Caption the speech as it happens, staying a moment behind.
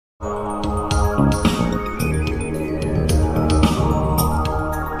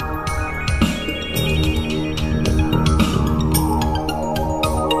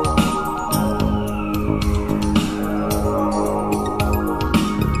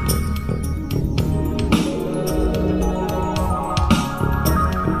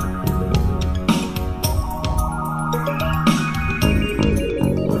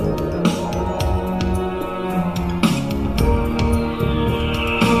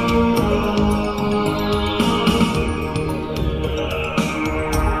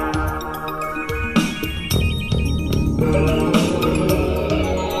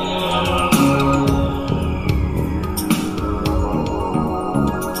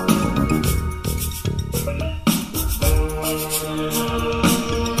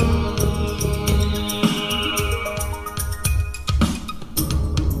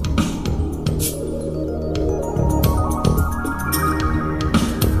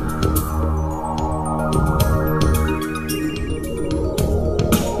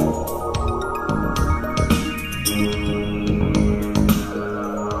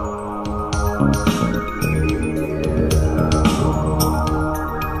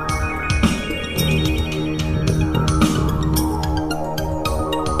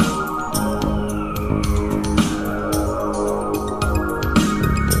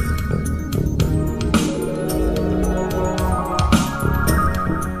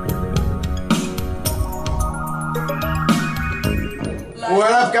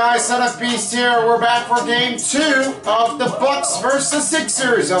What up, guys? Son of Beast here. We're back for Game 2 of the Bucks versus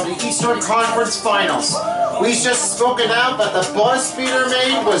Sixers of the Eastern Conference Finals. We just spoken out that the buzz feeder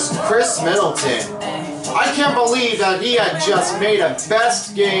made was Chris Middleton. I can't believe that he had just made a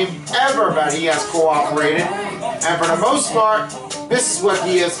best game ever that he has cooperated. And for the most part, this is what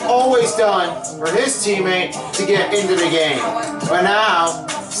he has always done for his teammate to get into the game. But now,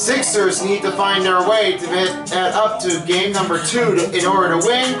 Sixers need to find their way to get up to game number 2 in order to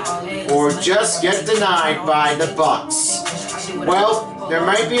win, or just get denied by the Bucks. Well, there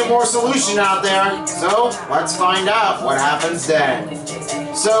might be a more solution out there, so let's find out what happens then.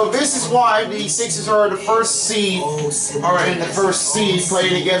 So this is why the Sixers are the first seed, or in the first seed,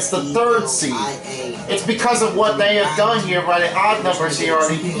 playing against the third seed. It's because of what they have done here by the odd numbers here on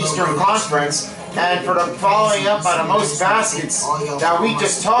the Eastern Conference. And for the following up by the most baskets that we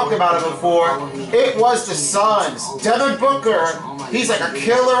just talked about it before, it was the Suns. Devin Booker, he's like a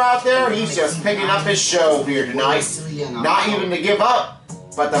killer out there. He's just picking up his show here tonight. Not even to give up,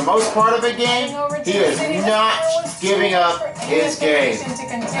 but the most part of the game, he is not giving up his game.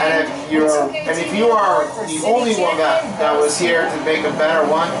 And if you are the only one that was here to make a better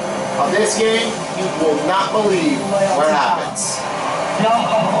one of this game, you will not believe what happens.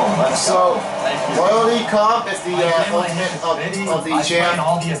 So, Loyalty Comp is the ultimate of the champ,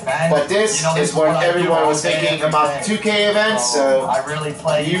 but this is what everyone was thinking about the 2K events, so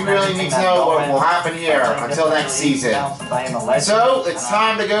you really need to know what will happen here until next season. So, it's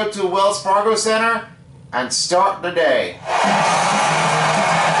time to go to Wells Fargo Center and start the day.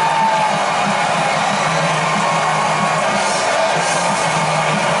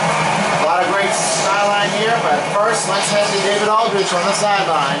 Here, but first let's head to David Aldridge on the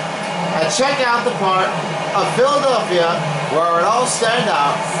sideline and check out the part of Philadelphia where it all stand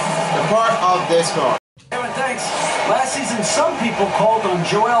out, the part of this part. Kevin, thanks. Last season, some people called on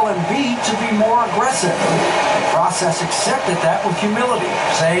Joel Embiid to be more aggressive. The process accepted that with humility,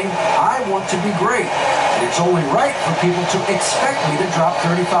 saying, I want to be great, and it's only right for people to expect me to drop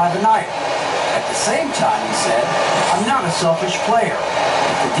 35 a night. At the same time, he said, I'm not a selfish player.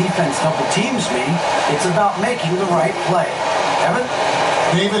 If the defense double teams me, it's about making the right play. Kevin?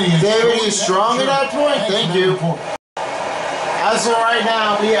 David, he's strong at that point. Thank you. As of right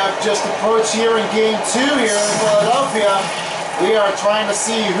now, we have just approached here in Game 2 here in Philadelphia. We are trying to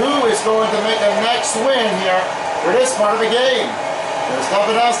see who is going to make the next win here for this part of the game. There's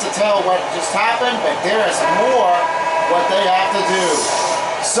nothing else to tell what just happened, but there is more what they have to do.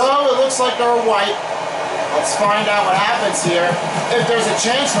 So it looks like they're white. Let's find out what happens here, if there's a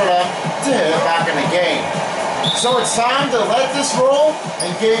chance for them to hit it back in the game. So it's time to let this roll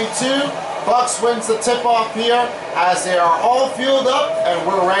in Game 2. Bucks wins the tip-off here as they are all fueled up and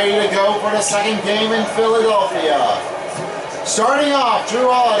we're ready to go for the second game in Philadelphia. Starting off, Drew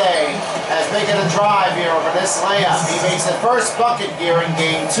Holiday has making a drive here over this layup. He makes the first bucket here in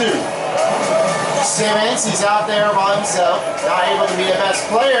Game 2. Simmons, he's out there by himself, not able to be the best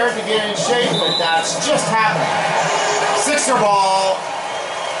player to get in shape, but that's just happening. Sixer ball.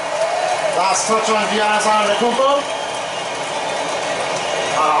 Last touch on Giannis Antetokounmpo.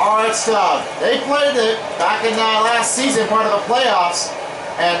 Alright, stuff. They played it back in last season, part of the playoffs,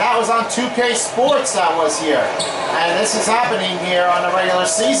 And that was on 2K Sports that was here. And this is happening here on the regular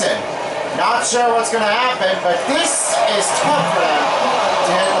season. Not sure what's going to happen, but this is tough for them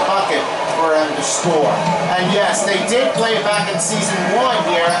to hit the bucket for them to score. And yes, they did play back in Season 1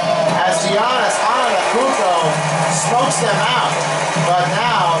 here as Giannis Antetokounmpo smokes them out. But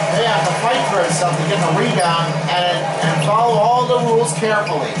now they have to fight for himself to get the rebound and follow all the rules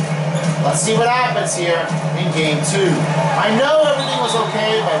carefully. Let's see what happens here in Game 2. I know everything was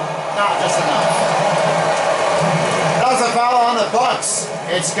okay, but not just enough. That was a foul on the Bucks.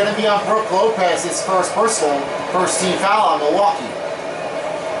 It's going to be on Brook Lopez, his first team foul on Milwaukee.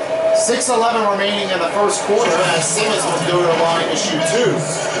 6:11 remaining in the first quarter as Simmons will go to the line to shoot 2.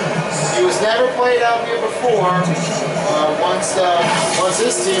 He was never played out here before once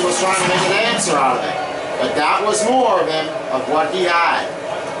his team was trying to make an answer out of it. But that was more of him, of what he had.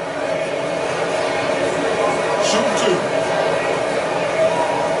 Shoot 2.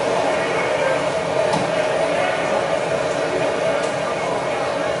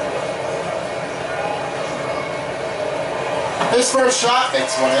 His first shot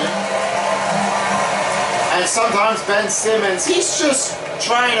makes one in. And sometimes Ben Simmons, he's just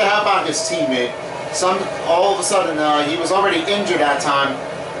trying to help out his teammate. All of a sudden, he was already injured that time,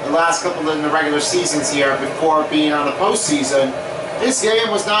 the last couple in the regular seasons here before being on the postseason. This game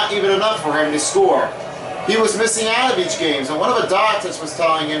was not even enough for him to score. He was missing out of each game, and one of the doctors was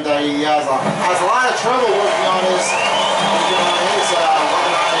telling him that he has a lot of trouble working on his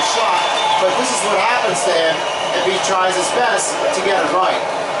shot, but this is what happens to him if he tries his best to get it right.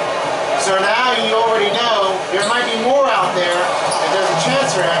 So now you already know there might be more out there, and there's a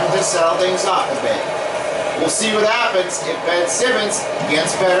chance for him to settle things up a bit. We'll see what happens if Ben Simmons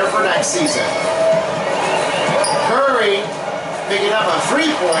gets better for next season. Curry picking up a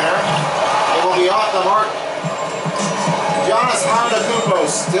three-pointer. It will be off the mark. Giannis Antetokounmpo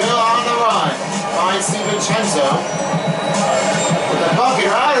still on the run. Finds DiVincenzo. With the bucket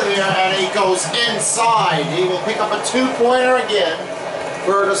out of there, and he goes inside. He will pick up a two-pointer again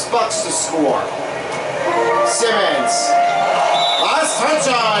for the Bucks to score. Simmons. Last touch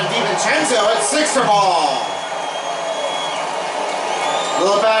on DiVincenzo at Sixer ball. A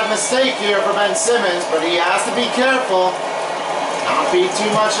little bad mistake here for Ben Simmons, but he has to be careful. Not be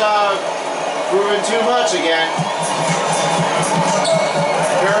too much, proving too much again.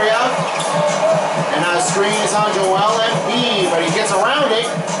 Curry up. And now the screen is on Joel Embiid, but he gets around it.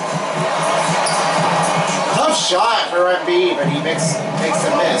 Tough shot for Embiid, but he makes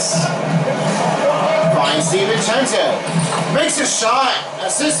a miss. Finds DiVincenzo. Makes a shot.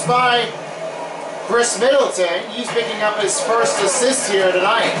 Assist by Chris Middleton. He's picking up his first assist here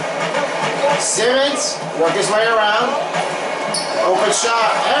tonight. Simmons, work his way around. Open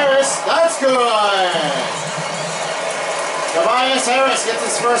shot. Harris, that's good. Tobias Harris gets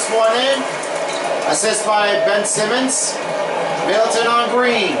his first one in. Assist by Ben Simmons. Middleton on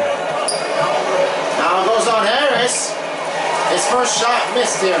Green. Now it goes on Harris. His first shot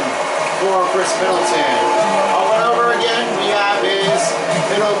missed him for Chris Middleton. Over and over again, we have his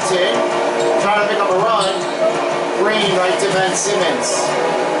Middleton trying to pick up a run. Green right to Ben Simmons.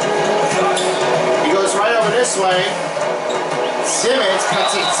 He goes right over this way. Simmons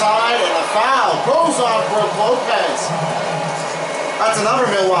cuts inside and a foul goes on Brook Lopez. That's another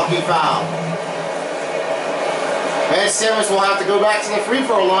Milwaukee foul. Ben Simmons will have to go back to the free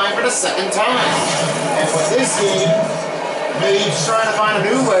throw line for the second time. And with this game, he's trying to find a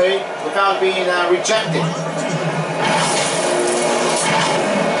new way without being rejected.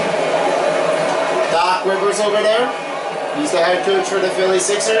 Doc Rivers over there. He's the head coach for the Philly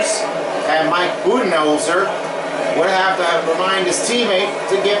Sixers. And Mike Budenholzer would have to remind his teammate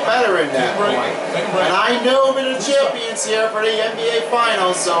to get better in that point. And I know we're the champions here for the NBA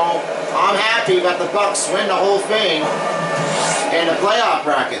Finals, so I'm happy that the Bucks win the whole thing in the playoff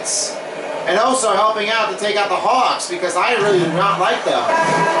brackets. And also helping out to take out the Hawks, because I really do not like them.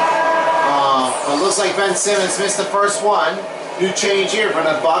 It looks like Ben Simmons missed the first one. New change here for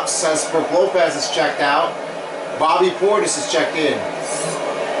the Bucks as Brook Lopez is checked out. Bobby Portis is checked in.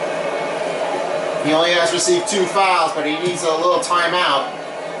 He only has received 2 fouls, but he needs a little timeout.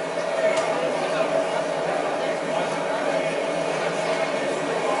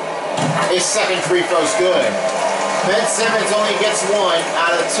 His second free throw's good. Ben Simmons only gets 1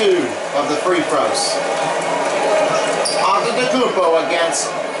 out of 2 of the free throws. Antetokounmpo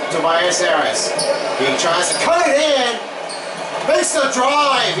against Tobias Harris. He tries to cut it in. Makes the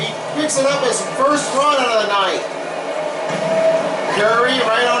drive. He picks it up his first run of the night. Curry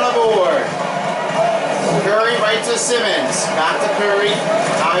right on the board. Curry right to Simmons. Back to Curry.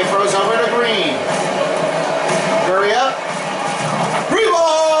 Now he throws over to Green. Curry up. Free ball!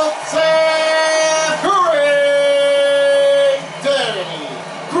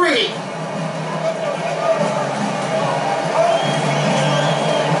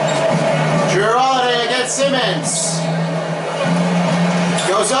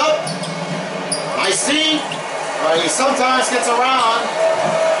 but he sometimes gets around.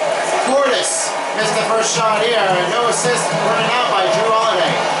 Portis missed the first shot here, and no assist running out by Drew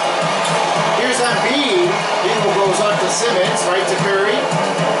Holiday. Here's Embiid. Eagle goes up to Simmons, right to Curry.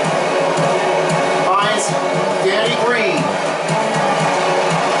 Finds Danny Green.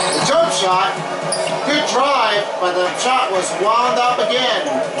 The jump shot, good drive, but the shot was wound up again,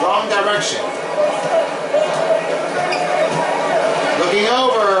 wrong direction. Looking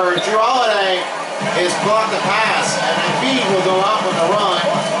over, Drew Holiday is blocked the pass, and Embiid will go out with the run.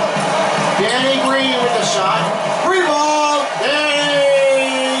 Danny Green with the shot. Free ball,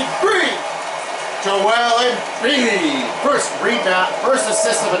 Danny Green. Joel Embiid, first rebound, first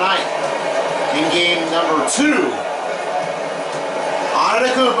assist of the night in game number 2.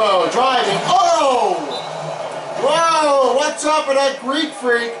 Antetokounmpo driving. Oh! Whoa! What's up with that Greek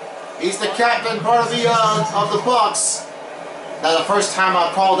freak? He's the captain, part of the Bucks. Now the first time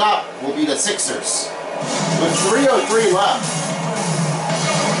I'm called up will be the Sixers. With 3:03 left.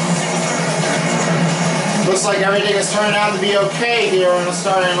 Looks like everything is turning out to be okay here in the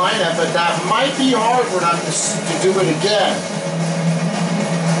starting lineup, but that might be hard for them to do it again.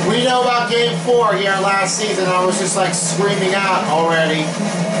 We know about game 4 here last season. I was just like screaming out already.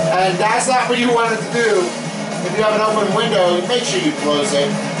 And that's not what you wanted to do. If you have an open window, make sure you close it.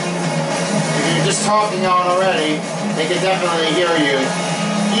 If you're just talking on already, they can definitely hear you.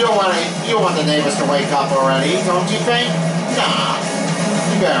 You don't want the neighbors to wake up already, don't you think? Nah,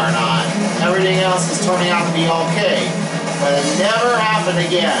 you better not. Everything else is turning out to be okay. But it never happened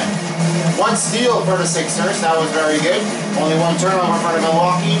again. 1 steal for the Sixers, that was very good. Only 1 turnover for the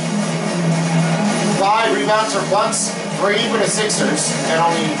Milwaukee. 5 rebounds for Bucks, 3 for the Sixers, and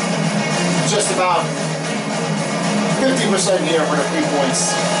only just about 50% here for the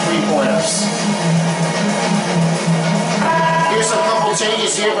 3-pointers. Here's a couple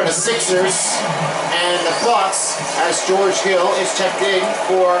changes here for the Sixers and the Bucks, as George Hill is checked in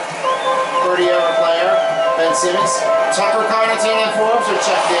for 30-year player Ben Simmons. Tucker Connaughton and Forbes are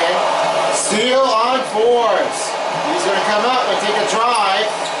checked in. Steal on Forbes. He's going to come up and take a drive,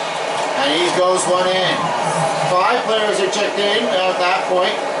 and he goes one in. 5 players are checked in at that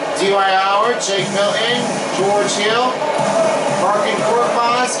point. D.Y. Howard, Jake Milton, George Hill, Markin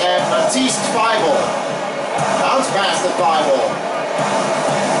Korkmaz, and Matisse Thybulle. Bounce past the Thybulle.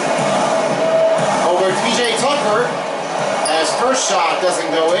 Over to P.J. Tucker, as first shot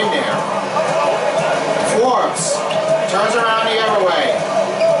doesn't go in there. Forbes turns around the other way.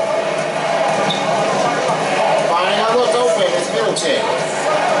 Finding a look open is Middleton.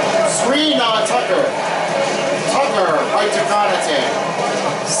 Screen on Tucker. Tucker right to Connaughton.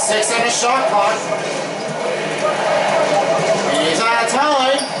 6 on the shot clock. And he's out of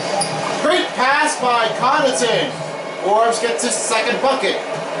time. Great pass by Connaughton. Forbes gets his second bucket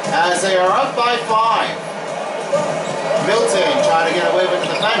as they are up by 5. Milton trying to get away with the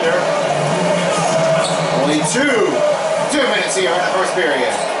defender. Only 2 minutes here in the first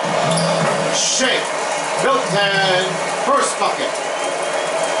period. Shake. Milton, first bucket.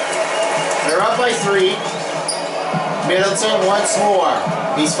 They're up by 3. Middleton once more.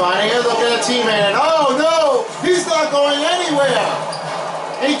 He's finding a look at a teammate, and oh no! He's not going anywhere!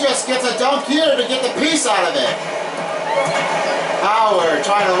 He just gets a dunk here to get the piece out of it. Howard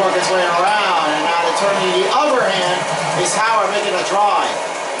trying to work his way around, and now turning the other hand is Howard making a drive.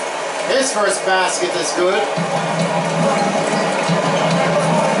 His first basket is good.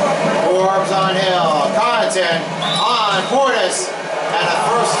 Forbes on Hill. Connaughton on Portis. And a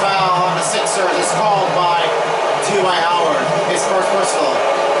first foul on the Sixers is called by T.Y. Howard. His first personal.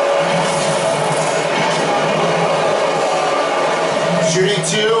 Shooting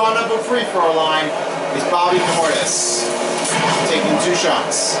 2 on the free throw line is Bobby Portis. Taking 2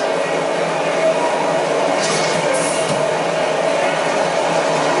 shots.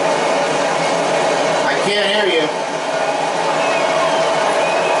 I can't hear you.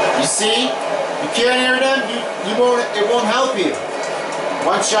 You see? You can't hear them? It won't help you.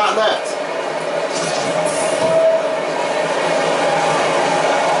 1 shot left.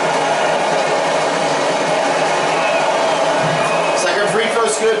 Second free throw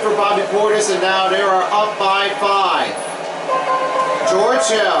is good for Bobby Portis, and now they are up by 5. George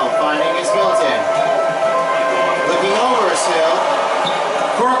Hill finding his Milton. Looking over his Hill.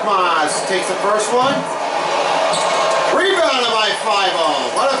 Korkmaz takes the first one. Rebounded by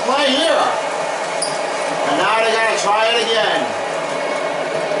Thybulle. What a play here. And now they got to try it again.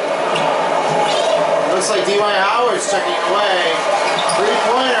 Looks like D.Y. Howard's checking away.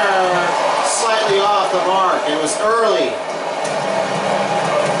 3-pointer slightly off the mark. It was early.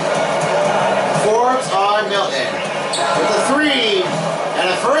 Forbes on Milton with a 3 and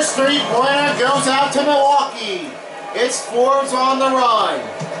a first three-pointer goes out to Milwaukee. It's Forbes on the run.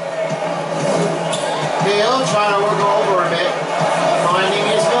 Hill trying to work over a bit. Finding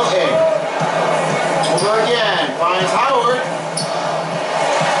his Milton. Over again. Finds Howard.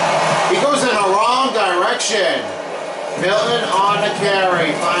 He goes in the wrong direction. Milton on the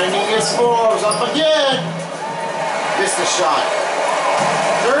carry. Finding his Forbes. Up again. Missed the shot.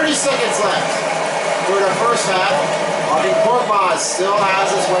 30 seconds left for the first half. Bobby Korkmaz still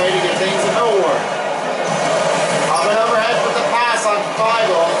has his way to get things in order. Up and overhead with the pass on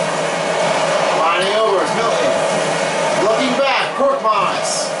Feigl. Finding over is Milton. Looking back,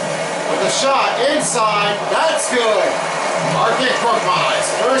 Korkmaz with a shot inside. That's good. Arkin Korkmaz,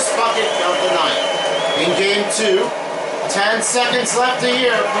 first bucket of the night. In game 2, 10 seconds left to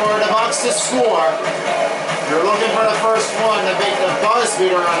here for the Bucks to score. You're looking for the first one to make the buzz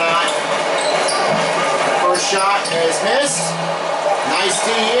beater on that. First shot is missed. Nice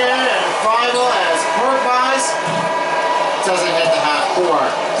D here, and Feigl as Korkmaz doesn't hit the half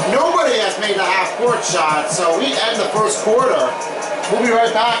court. Nobody has made the half court shot, so we end the first quarter. We'll be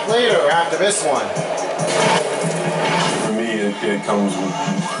right back later after this one. For me, it comes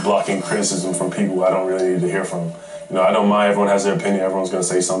with blocking criticism from people I don't really need to hear from. You know, I don't mind. Everyone has their opinion. Everyone's going to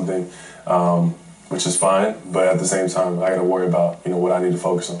say something, which is fine. But at the same time, I got to worry about what I need to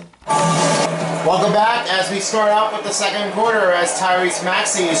focus on. Welcome back as we start out with the second quarter as Tyrese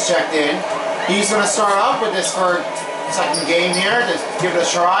Maxey is checked in. He's going to start off with this for second game here to give it a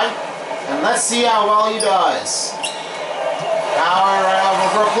try. And let's see how well he does. Power right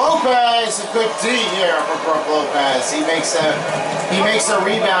over Brook Lopez. A good D here for Brook Lopez. He makes a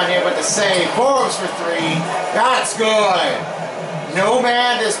rebound here with the save. Forbes for 3. That's good. No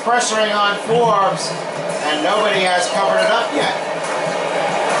man is pressuring on Forbes, and nobody has covered it up yet.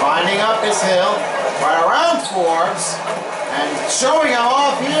 Finding up is Hill, right around Forbes, and showing him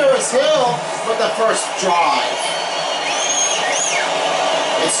off here is Hill with the first drive.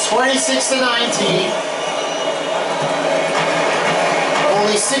 It's 26-19.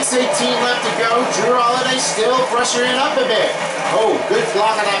 Only 6:18 left to go. Jrue Holiday still pressuring up a bit. Oh, good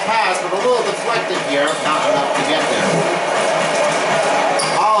block on that pass, but a little deflected here. Not enough to get there.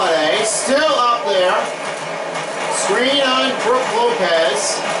 Holiday still up there. Screen on Brook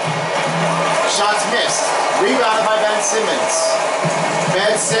Lopez. Shots missed. Rebounded by Ben Simmons.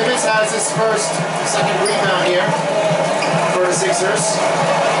 Ben Simmons has his second rebound here for the Sixers.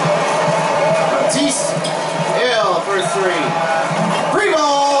 Baptiste Hill for 3. Free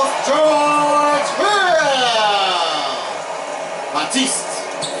ball, George Hill! Baptiste,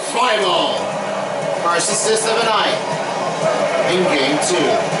 Feigl. First assist of the night in game 2.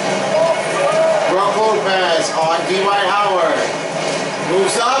 Brook Lopez on Dwight Howard.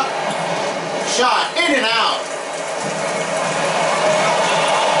 Moves up. Shot in and out.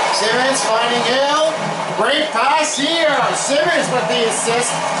 Simmons finding Hill. Great pass here. Simmons with the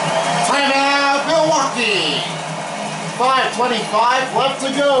assist. Timeout, Milwaukee. 5:25 left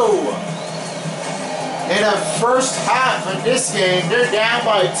to go. In the first half of this game, they're down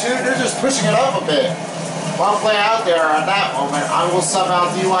by 2. They're just pushing it up a bit. One play out there at that moment. I will sub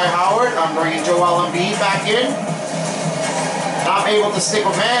out Dwight Howard. I'm bringing Joel Embiid back in. Not able to stick a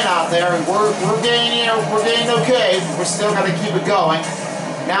man out there. We're getting okay, but we're still going to keep it going.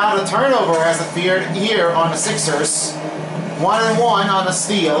 Now the turnover has appeared here on the Sixers. 1-1 on the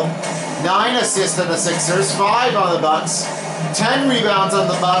steal. 9 assists on the Sixers. 5 on the Bucks. 10 rebounds on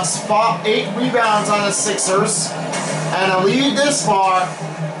the Bucks. 8 rebounds on the Sixers. And the lead this far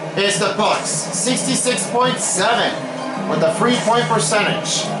is the Bucks. 66.7 with the free-point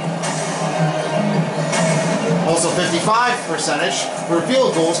percentage. Also 55 percentage for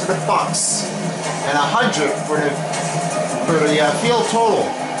field goals for the Bucks, and 100 for the field total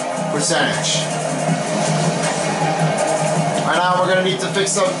percentage. Right now we're going to need to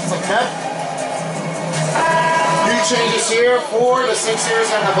fix some net. New changes here for the Sixers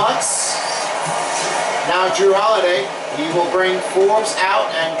and the Bucks. Now Jrue Holiday, he will bring Forbes out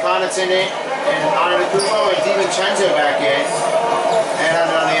and Connaughton in, and Antetokounmpo and DiVincenzo back in. And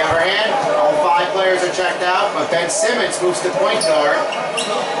on the other hand, all 5 players are checked out, but Ben Simmons moves to point guard.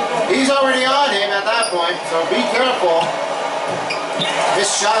 He's already on him at that point, so be careful.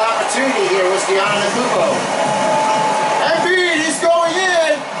 This shot opportunity here was Antetokounmpo. Embiid, he's going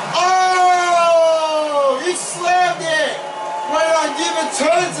in! Oh! He slammed it! Right on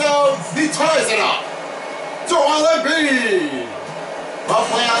DiVincenzo, he ties it up. Joel Embiid! Well,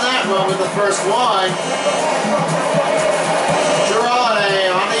 play on that one with the first one. Jrue Holiday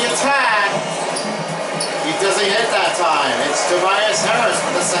on the attack. He doesn't hit that time. It's Tobias Harris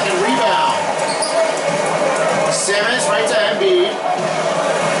with the second rebound. Simmons right to Embiid.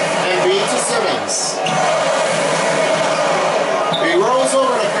 Harris. He rolls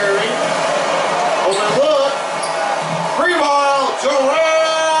over to Curry. Overlook. Free ball. Joel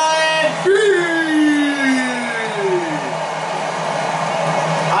Embiid.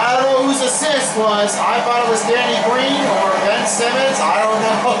 I don't know whose assist was. I thought it was Danny Green or Ben Simmons. I don't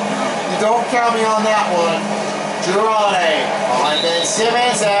know. Don't count me on that one. Jrue Holiday on Ben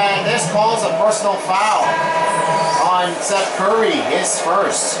Simmons, and this calls a personal foul on Seth Curry, his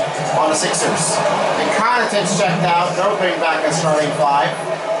first on the Sixers. And Connaughton's checked out. They'll bring back a starting five.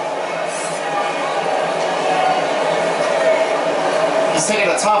 He's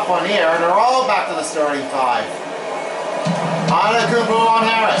taking a tough one here. They're all back to the starting five. Antetokounmpo on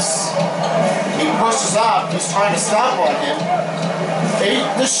Harris. He pushes up. He's trying to stop on him.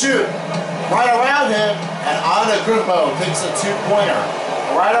 8 to shoot. Right around him, and Antetokounmpo takes a two-pointer.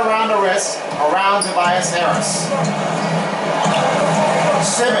 Right around the wrist, around Tobias Harris.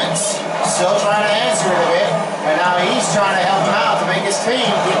 Simmons still trying to answer it a bit, and now he's trying to help him out to make his team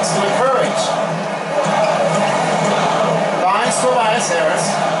get some courage. Finds Tobias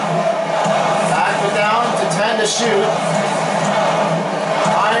Harris. Back down to 10 to shoot.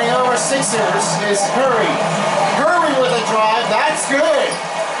 Finding over Sixers is Curry. Curry with a drive, that's good.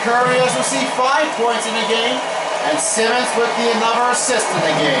 Curry has received 5 points in the game, and Simmons with another assist in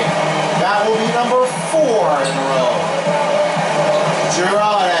the game. That will be number 4 in a row. Jrue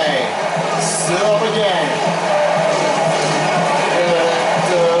Holiday, still up again.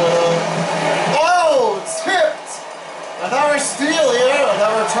 Oh, tipped! Another steal here,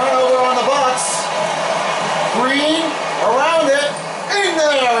 another turnover on the Bucks. Green, around it, in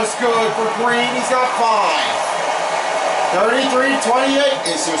there is good for Green, he's got 5. 33-28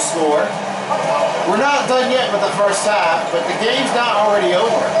 is your score. We're not done yet with the first half, but the game's not already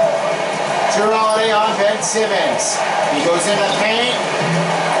over. Jrue Holiday on Ben Simmons. He goes in the paint.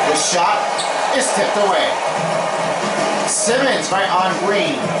 The shot is tipped away. Simmons right on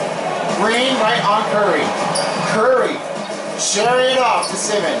Green. Green right on Curry. Curry sharing it off to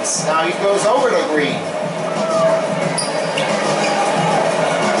Simmons. Now he goes over to Green.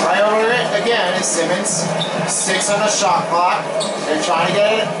 Right over it again is Simmons. 6 on the shot clock. They're trying to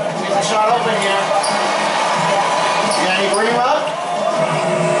get the shot open here. Can he bring him up?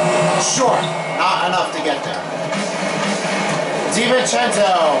 Short. Not enough to get there.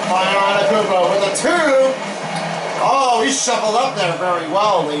 DiVincenzo, flying on Antetokounmpo with a 2. Oh, he shuffled up there very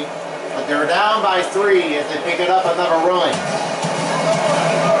well, Lee. But they're down by 3 if they pick it up another run.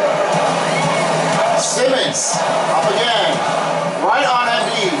 Simmons, up again. Right on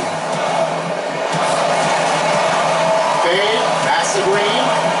Embiid. Pass to Green.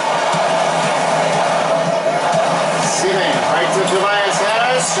 Simmons, right to Tobias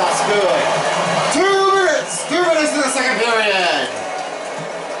Harris. Shot's good. 2 minutes! 2 minutes in the second period.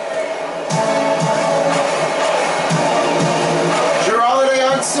 Jrue Holiday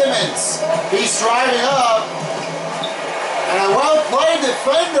on Simmons. He's driving up. And a well-played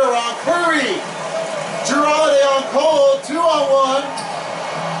defender on Curry. Jrue Holiday on Cole. 2-on-1.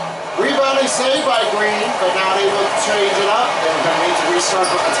 Rebounding saved by Green, but now they will change it up. They're going to need to restart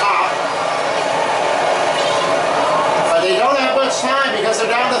from the top. But they don't have much time because they're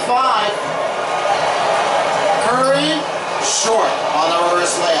down to 5. Curry, short on the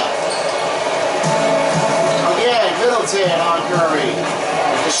reverse layup. Again, Middleton on Curry.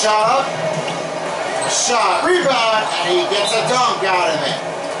 The shot up. Shot, rebound, and he gets a dunk out of it.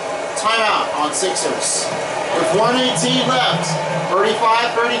 Timeout on Sixers. With 1:18 left,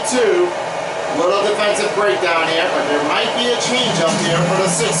 35-32. Little defensive breakdown here, but there might be a change up here for the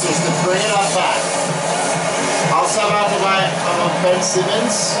Sixers to bring it up back. I'll sub out to Ben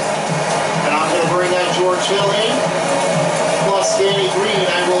Simmons, and I'm going to bring that George Hill in, plus Danny Green.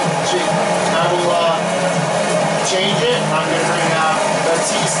 I will change it. I'm going to bring out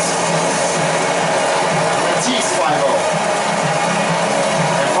Matisse 5-0.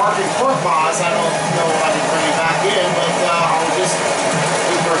 Marcus Korkmaz, I don't know if I can bring him back in, but I'll just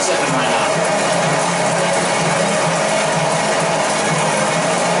leave for a second right now.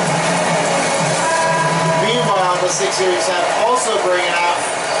 Meanwhile, the Sixers have also bringing out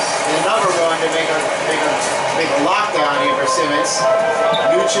another one to make a lockdown here for Simmons.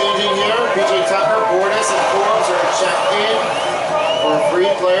 New changing here, PJ Tucker, Portis, and Forbes are checked in for 3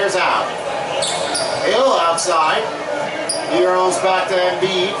 players out. Hill outside. Heroes back to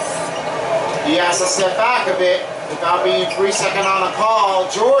Embiid. He has to step back a bit without being 3 seconds on a call.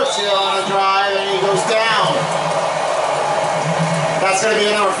 George Hill on a drive, and he goes down. That's going to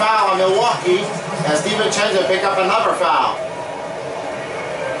be another foul on Milwaukee as DiVincenzo pick up another foul.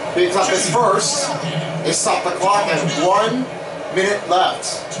 Picks up his first. They stop the clock at 1 minute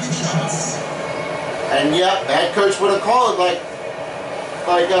left. And yep, the head coach would have called it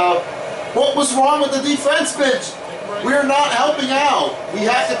what was wrong with the defense bench? We're not helping out. We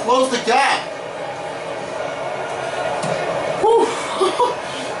have to close the gap. Whew.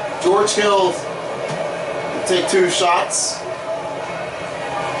 George Hill will take 2 shots.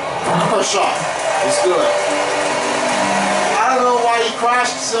 First shot is good. I don't know why he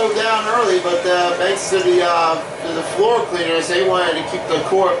crashed so down early, but thanks to the floor cleaners, they wanted to keep the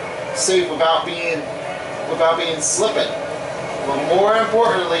court safe without being slipping. But more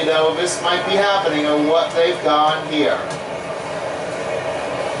importantly, though, this might be happening on what they've gone here.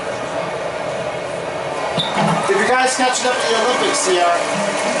 If you guys catching up to the Olympics here,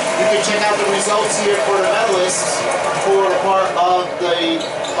 you can check out the results here for the medalists for the part of the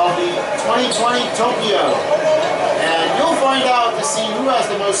 2020 Tokyo. And you'll find out to see who has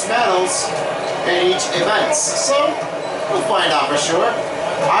the most medals in each event. So, we'll find out for sure.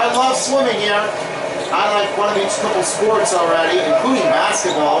 I love swimming here. I like one of each couple sports already, including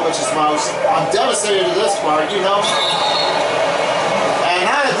basketball, which is most. I'm devastated to this part, you know. And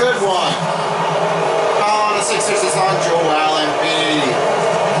had a good one. Foul on the Sixers is on Joel Embiid.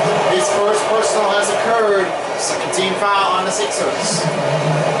 His first personal has occurred. Second team foul on the Sixers.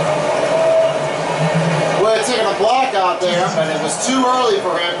 Would have taken a block out there, but it was too early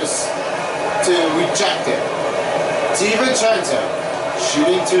for him to reject it. DiVincenzo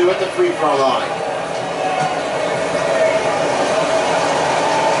shooting 2 at the free throw line.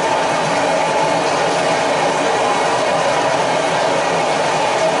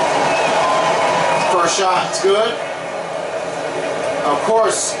 First shot's good. Of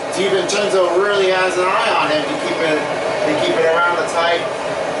course, DiVincenzo really has an eye on him to keep it around the tight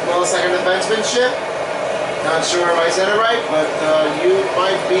millisecond defensemanship. Not sure if I said it right, but you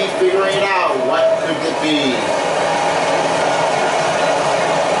might be figuring it out. What could it be?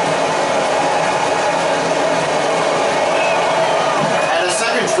 And a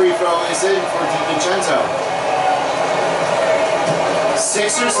second free throw is in for DiVincenzo.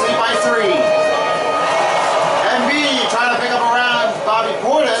 Sixers lead by 3. Embiid trying to pick up around Bobby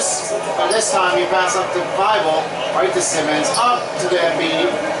Portis, but this time he passed up to Bible, right to Simmons, up to the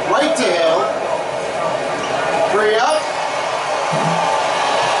Embiid, right to Hill. 3 up.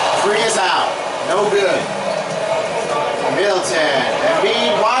 3 is out. No good. Middleton.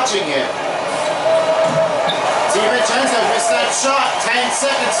 Embiid watching it. DiVincenzo missed that shot. 10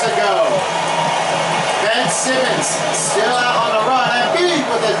 seconds to go. Ben Simmons still out on the run. Embiid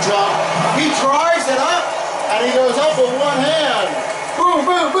with a jump. He drives it up, and he goes up with one hand. Boom,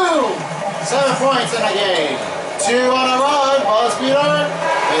 boom, boom. 7 points in the game. 2 on a run. Buzz beater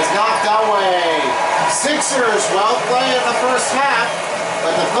is knocked away. Sixers well played in the first half,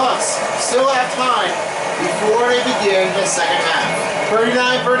 but the Bucks still have time before they begin the second half.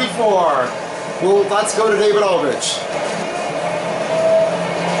 39-34. Well, let's go to David Aldridge.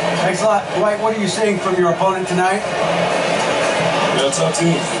 Thanks a lot. Dwight, what are you seeing from your opponent tonight? They're a tough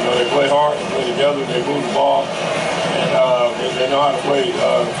team. You know, they play hard, they play together, they move the ball, and they know how to play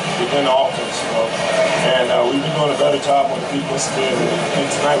within the offense. You know? And we've been doing a better job on the defensive end.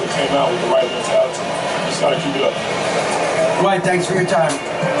 And tonight we came out with the right mentality. Just got to keep it up. Dwight, thanks for your time.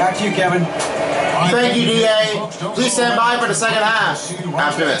 Back to you, Kevin. Thank you, DA. Please stand by for the second half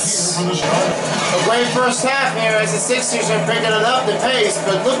after this. A great first half here as the Sixers are picking it up the pace,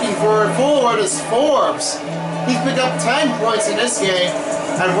 but looking forward is Forbes. He's picked up 10 points in this game,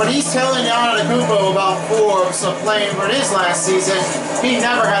 and when he's telling Antetokounmpo about Forbes playing for his last season, he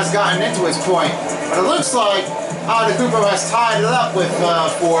never has gotten into his point. But it looks like Antetokounmpo has tied it up with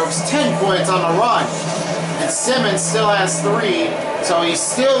Forbes, 10 points on the run. And Simmons still has 3, so he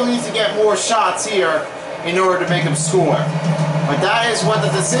still needs to get more shots here in order to make him score. But that is what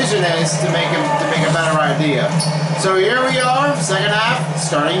the decision is to make a better idea. So here we are, second half,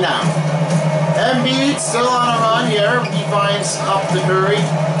 starting now. Embiid still on a run here. He finds up to Curry.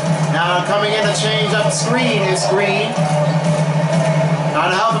 Now coming in to change up the screen is Green. Trying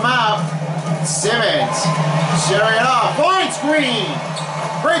to help him out. Simmons sharing it off. Finds Green.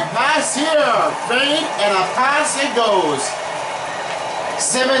 Great pass here. Fade and a pass it goes.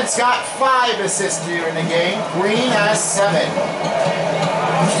 Simmons got 5 assists here in the game. Green has 7.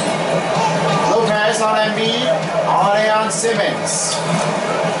 Lopez on Embiid. Holiday on Simmons.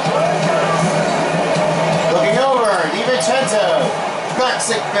 Looking over. DiVincenzo.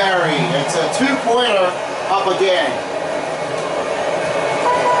 Classic Barry. It's a 2-pointer up again.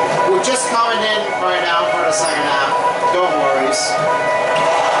 We're just coming in right now for the second half. Don't worry.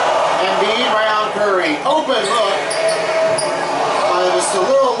 Embiid right on Curry. Open look. But it was a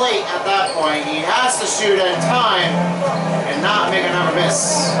little late at that point. He has to shoot in time and not make another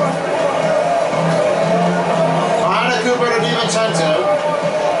miss. DiVincenzo.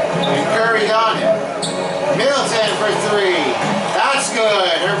 And Curry got it. Middleton for 3. That's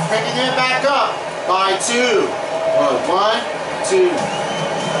good. They're picking it back up by 2. Well, 1, 2.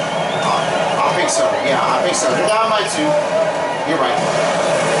 I think so. Yeah, I think so. They're down by 2. You're right.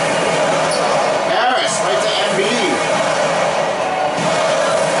 Harris right to Embiid.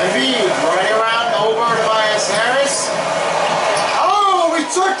 Embiid right around over to Tobias Harris. Oh, we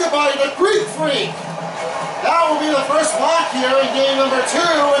took it by the Greek Freak. That will be the first block here in game number 2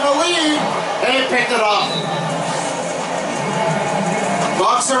 in the lead. They picked it up.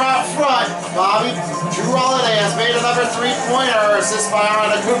 Bucks are out front. Drew Holiday has made another 3-pointer, assist by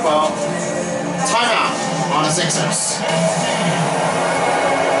Antetokounmpo. Timeout on the Sixers.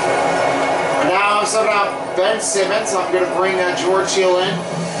 And now I'm subbing out Ben Simmons. I'm going to bring George Hill in.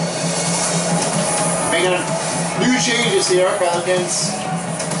 Making new changes here. Pelicans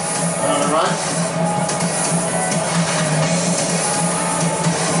on the run.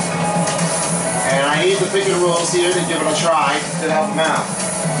 And I need the pick and rolls here to give it a try to help them out.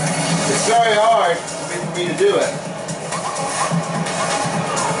 It's very hard for me to do it.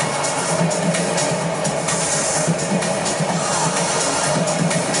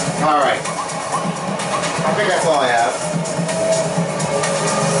 Alright. I think that's all I have.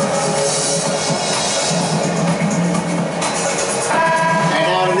 And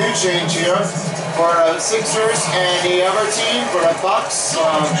now a new change here for the Sixers and the other team for the Bucks.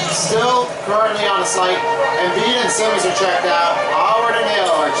 Still currently on the site. Embiid and Simmons are checked out. Howard and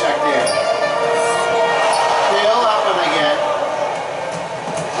Hill are checked in. Hill up and again.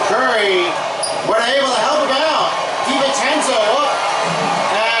 Curry were able to help him out. DiVincenzo up.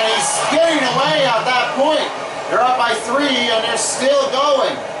 And he's getting away at that point. They're up by 3 and they're still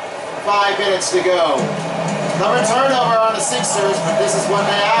going. 5 minutes to go. Another turnover on the Sixers, but this is when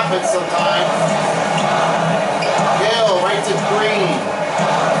they happen sometime. Hill right to Green.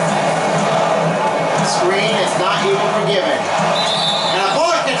 Screen is not even forgiven. And a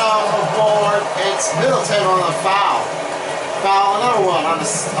bucket off the board. It's Middleton on the foul. Foul, another one on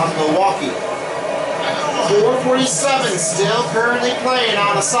Milwaukee. 4:47 still currently playing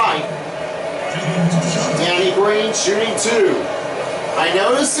on the site. Danny Green shooting 2. I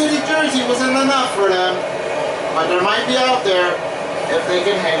noticed City Jersey wasn't enough for them, but there might be out there if they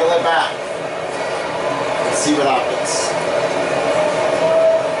can handle it back. Let's see what happens.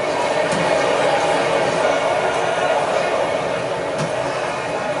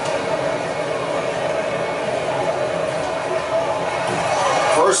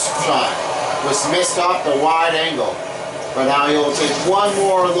 First shot was missed off the wide angle, but now he'll take one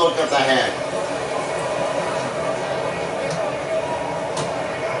more look at the head.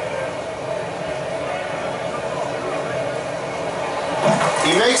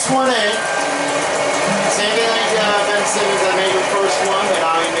 He makes one in. Same thing like Ben Simmons that made the first one, but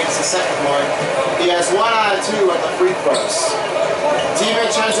now he makes the second one. He has 1 out of 2 at the free throws.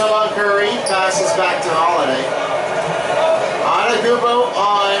 DiVincenzo on Curry, passes back to Holiday. Antetokounmpo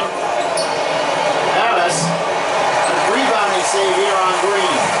on Harris. And rebounding save here on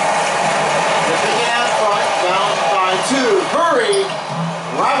Green. They're picking out front, down by 2. Curry,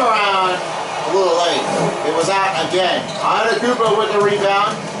 wrap around. A little late. It was out again. Antetokounmpo with the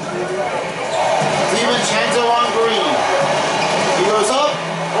rebound. DiVincenzo on Green. He goes up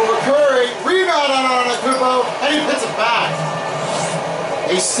over Curry. Rebound on Antetokounmpo, and he puts it back.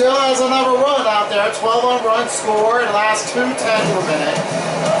 He still has another run out there. 12-on run score in the last 2 tenths of a minute.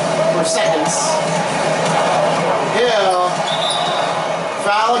 For seconds. Hill.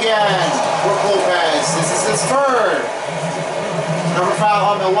 Foul again for Lopez. This is his 3rd. Number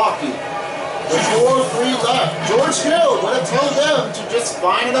foul on Milwaukee. With 4-3 left. George Hill would have told them to just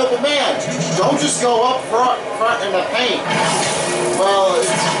find an open man. Don't just go up front in the paint. Well, it's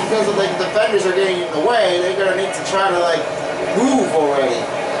because of the defenders are getting in the way. They're going to need to try to move already.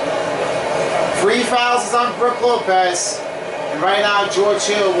 3 fouls is on Brook Lopez. And right now George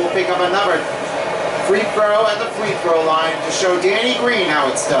Hill will pick up another free throw at the free throw line to show Danny Green how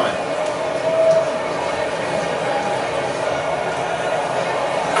it's done.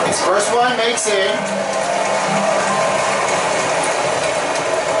 His first one makes in.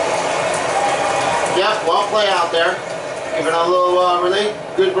 Yep, well played out there. Giving a little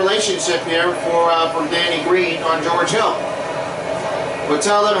good relationship here for Danny Green on George Hill. We'll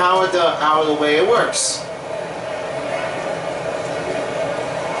tell them how the way it works.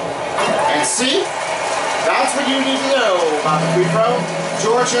 And see, that's what you need to know about the free throw.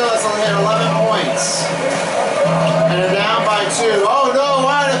 George Hill has only hit 11 points. And they're down by 2. Oh no,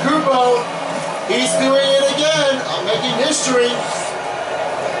 Antetokounmpo! He's doing it again. I'm making history.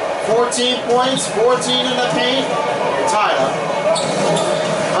 14 points, 14 in the paint. You're tied up.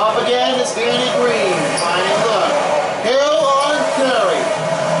 Up again is Danny Green. Finding look. Hill on Curry.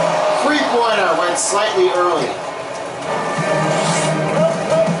 Three-pointer went slightly early.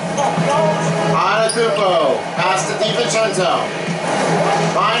 Antetokounmpo. Pass to DiVincenzo.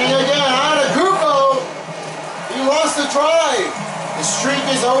 Finding again. Antetokounmpo. He lost the drive. The streak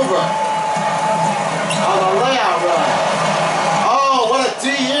is over. On the layout run. Oh, what a D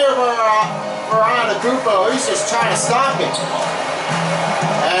here for Antetokounmpo. He's just trying to stop it.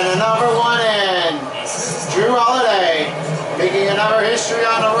 And another one in. Jrue Holiday making another history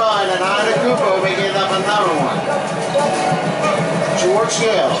on the run, and Antetokounmpo making up another one. George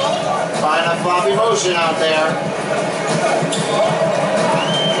Hill. Find a floppy motion out there.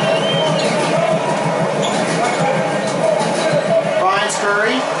 Finds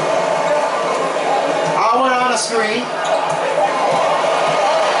Curry. Howard on a screen.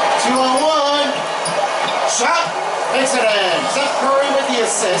 2-on-1. Shot. Makes it in. Seth Curry with the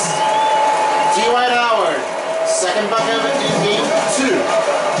assist. Dwight Howard. Second bucket in game 2.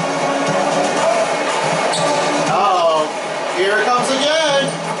 Uh-oh. Here it comes again.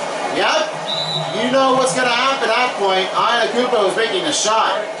 Yep. You know what's going to happen at that point. Antetokounmpo is making a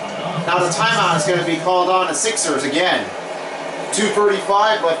shot. Now the timeout is going to be called on the Sixers again.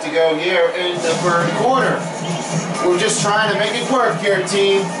 2:35 left to go here in the third quarter. We're just trying to make it work here,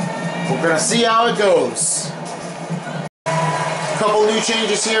 team. We're going to see how it goes. Couple new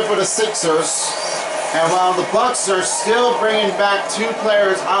changes here for the Sixers. And while the Bucks are still bringing back 2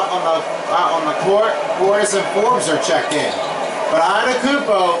 players out on the court, Portis and Forbes are checked in. But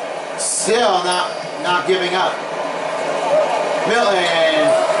Antetokounmpo still not giving up. Milton,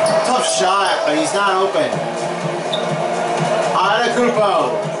 tough shot, but he's not open.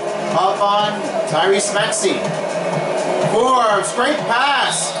 Antetokounmpo up on Tyrese Maxey. Forbes, great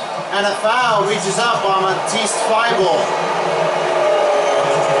pass, and a foul reaches up on Matisse Thybulle.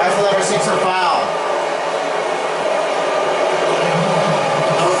 That's another Sixer foul.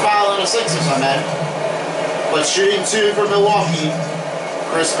 Another foul on the Sixers, I meant. But shooting 2 for Milwaukee,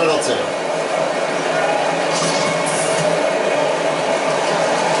 Chris Middleton.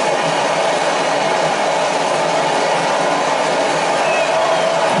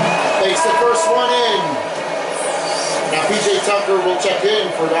 Takes the first one in. Now PJ Tucker will check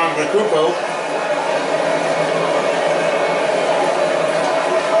in for Antetokounmpo.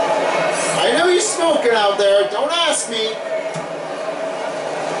 I know he's smoking out there, don't ask me.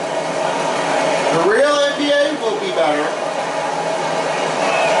 The real NBA will be better.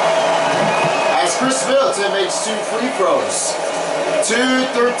 As Chris Middleton makes 2 free throws.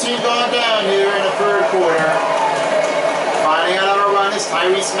 2:13 gone down here in the third quarter. Finding another run is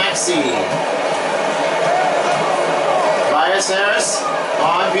Tyrese Maxey. Tobias Harris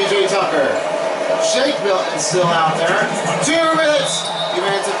on PJ Tucker. Shake Milton still out there. 2 minutes. He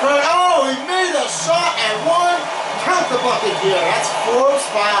made it to third. Oh, he made a shot and one. Count the bucket here. That's Forbes'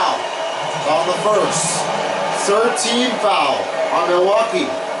 foul on the first. 13 foul on Milwaukee.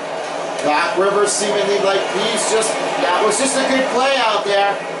 Doc Rivers seemingly like that was just a good play out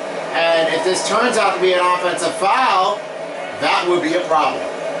there. And if this turns out to be an offensive foul, that would be a problem.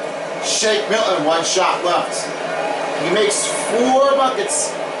 Shake Milton, 1 shot left. He makes 4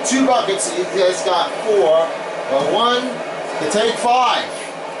 buckets, 2 buckets. He has got 4, but 1 to take 5.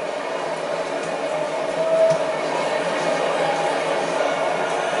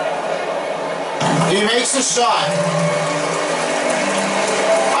 He makes a shot.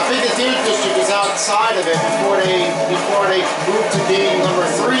 I think the Dave District is outside of it before they move to game number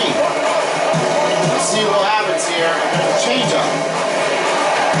 3. Let's see what happens here. Change up.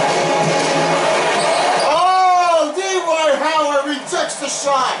 Oh, Dwight Howard rejects the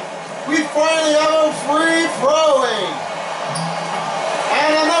shot. We finally have a free throwing.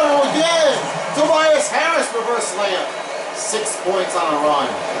 And another one again. Tobias Harris reverse layup. 6 points on a run.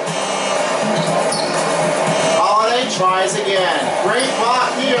 Holiday tries again. Great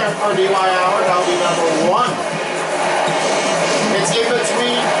block here for Dwight Howard. That'll be number 1. It's in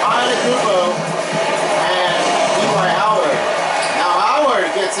between Antetokounmpo and Dwight Howard. Now Howard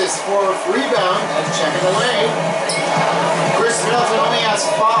gets his 4th rebound and checking the lane. Chris Middleton only has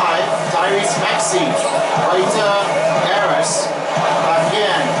 5. Tyrese Maxey right to Harris.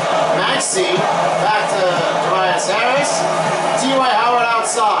 Again, Maxey back to Tobias Harris. Dwight Howard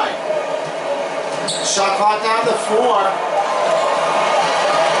outside. Shot clock down to 4.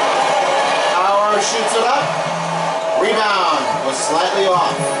 Howard shoots it up. Rebound was slightly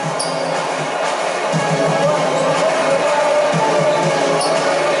off.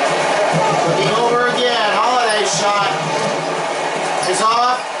 Looking over again. Holiday shot is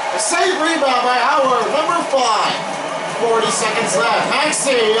off. A safe rebound by Howard, number 5. 40 seconds left.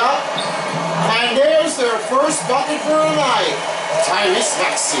 Maxey up. And there's their first bucket for the night. Tyrese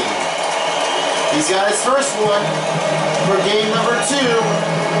Maxey. He's got his first one for game number 2.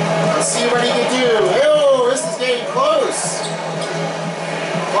 Let's see what he can do. Oh, this is getting close.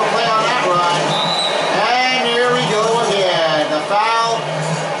 We'll play on that run. And here we go again. The foul.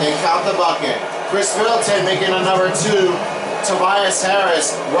 They count the bucket. Chris Middleton making a number 2. Tobias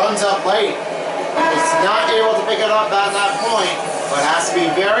Harris runs up late. He's not able to pick it up at that point, but has to be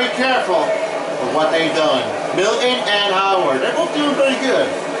very careful with what they've done. Milton and Howard, they're both doing pretty good.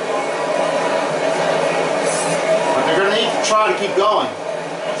 But they're going to need to try to keep going.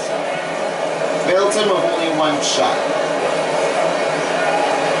 Middleton with only 1 shot.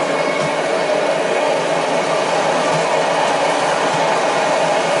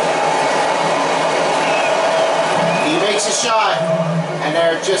 He makes a shot, and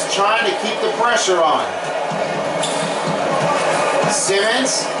they're just trying to keep the pressure on.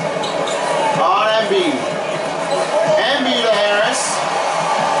 Simmons on Embiid. Embiid to Harris.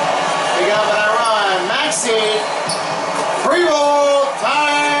 Pick up that run. Maxey. Free ball.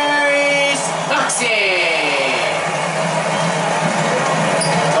 Tyrese Maxey.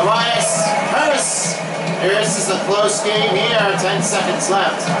 Tobias Harris. This is a close game here. 10 seconds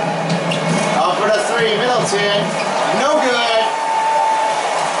left. Up for the 3. Middleton. No good.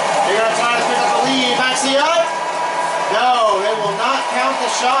 They're going to try to pick up the lead. Maxey up. No, they will not count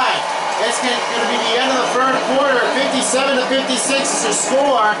the shot. It's going to be the end of the third quarter. 57-56 is their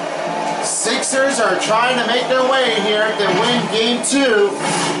score. Sixers are trying to make their way here to win game 2,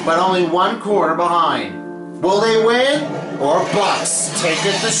 but only 1 quarter behind. Will they win? Or Bucks take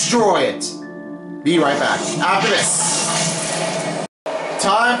it, destroy it? Be right back after this.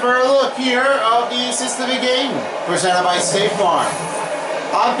 Time for a look here of the system of the game, presented by State Farm.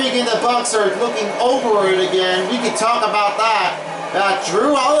 I'm thinking the Bucks are looking over it again. We could talk about that.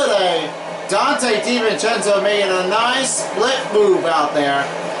 Drew Holiday, Dante DiVincenzo making a nice split move out there.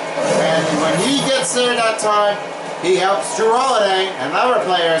 And when he gets there that time, he helps Drew Holiday and other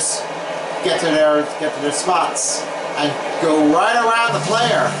players get to their spots and go right around the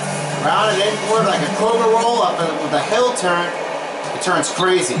player. Round it inward like a cobra roll up with a hill turn. It turns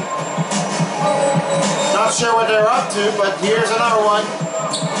crazy. Not sure what they're up to, but here's another one.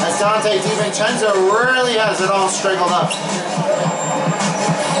 As Dante DiVincenzo really has it all strangled up.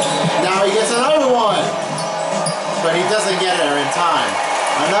 Now he gets another one, but he doesn't get there in time.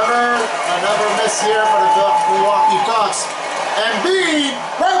 Another miss here for the Milwaukee Bucks. Embiid,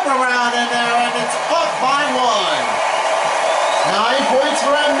 wrap around in there, and it's up by 1. 9 points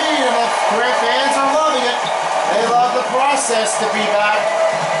for Embiid, and the fans are loving it. They love the process to be back.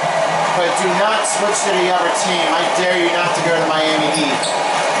 But do not switch to the other team. I dare you not to go to Miami Heat.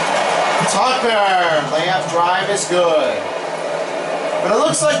 Tucker, layup drive is good. But it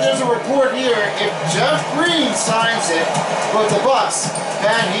looks like there's a report here. If Jeff Green signs it with the Bucks,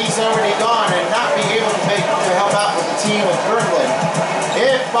 then he's already gone and not be able to help out with the team with Brooklyn.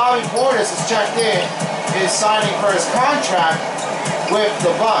 If Bobby Portis is checked in, is signing for his contract with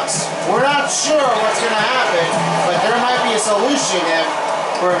the Bucks. We're not sure what's going to happen, but there might be a solution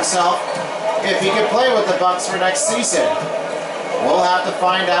for himself if he could play with the Bucks for next season. We'll have to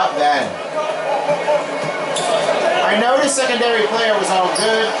find out then. I know the secondary player was all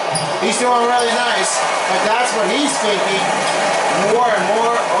good. He's doing really nice, but that's what he's thinking more and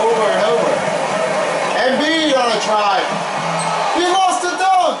more over and over. Embiid on a drive. He lost the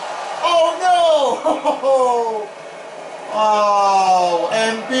dunk. Oh no! Oh,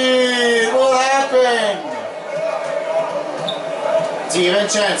 Embiid, what happened?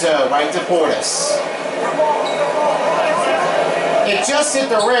 DiVincenzo right to Portis. It just hit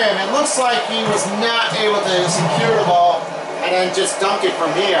the rim. It looks like he was not able to secure the ball and then just dunk it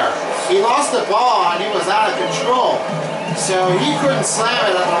from here. He lost the ball and he was out of control. So he couldn't slam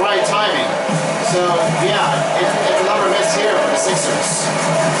it at the right timing. So yeah, it's another miss here for the Sixers.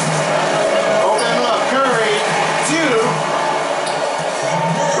 Open look, Curry, 2.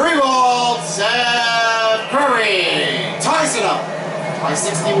 Rebound, Seth Curry ties it up by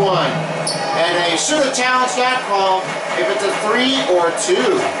 61. And they should have challenged that call if it's a 3 or 2.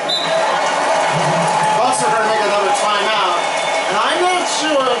 Bucks are going to make another timeout. And I'm not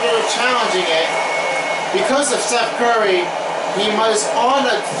sure if they're challenging it because of Seth Curry. He was on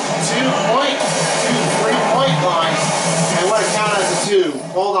the 3-point line and would have counted as a 2.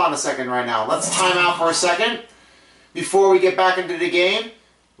 Hold on a second right now. Let's time out for a second before we get back into the game.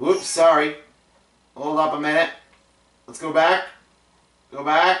 Whoops, sorry. Hold up a minute. Let's go back. Go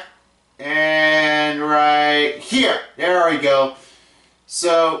back. And right here. There we go.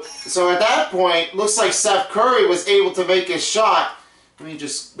 So at that point, looks like Steph Curry was able to make his shot. Let me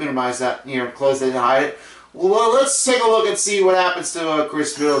just minimize that, close it and hide it. Well, let's take a look and see what happens to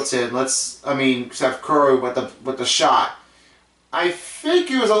Chris Middleton. Steph Curry with the shot. I think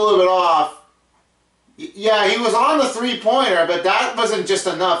he was a little bit off. Yeah, he was on the three-pointer, but that wasn't just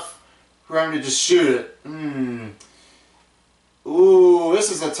enough for him to just shoot it. Ooh,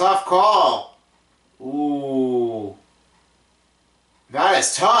 this is a tough call. Ooh. That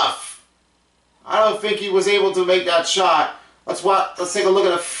is tough. I don't think he was able to make that shot. Let's take a look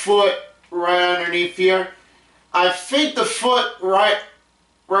at the foot right underneath here. I think the foot right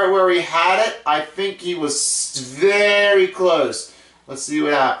where he had it, I think he was very close. Let's see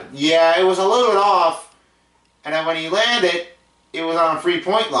what happened. Yeah, it was a little bit off. And then when he landed, it was on a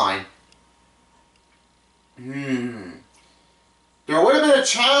three-point line. There would have been a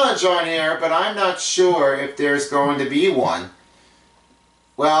challenge on here, but I'm not sure if there's going to be one.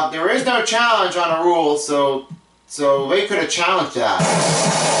 Well, there is no challenge on the rule, so they could have challenged that.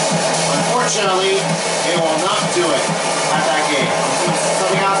 Unfortunately, they will not do it at that game.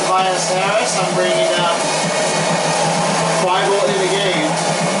 Coming out to Tobias Harris, I'm bringing Bible in the game.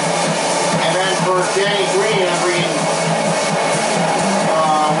 And then for Danny Green, I'm bringing,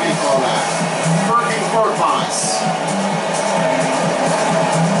 what do you call that? Perkin Korkmaz.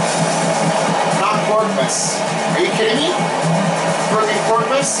 Not Korkmaz. Are you kidding me? Perkin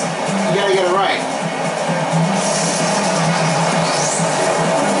Korkmaz? You gotta get it right.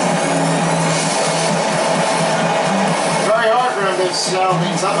 Very hard for him to settle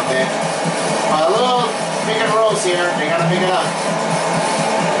things up a bit. A little pick and rolls here. They gotta pick it up.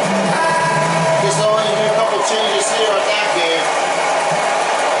 Just only do a couple changes here at that game.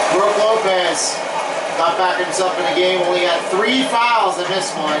 Brook Lopez got back himself in the game. Only had 3 fouls in this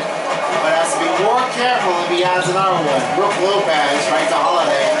one, but has to be more careful if he has another one. Brook Lopez right to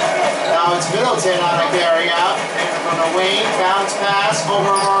Holiday. Now it's Middleton on a carry out. And from the wing, bounce pass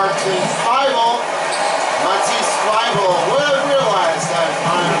over to Feivel. Matisse Feivel would have realized that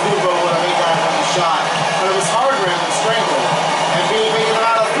Antetokounmpo would have made that one shot, but it was hard for him to strangle. And being making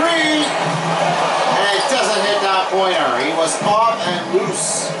about a 3, and it doesn't hit that pointer. He was off and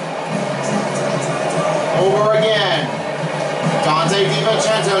loose. Over again. Dante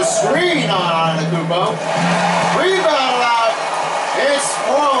DiVincenzo screen on Antetokounmpo. Rebounded out. It's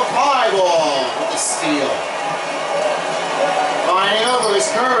Feivel with the steal. Finding over is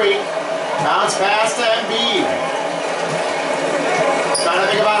Curry. Bounce pass to Embiid. Trying to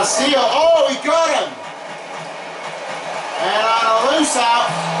think about a steal. Oh, he got him! And on a loose out,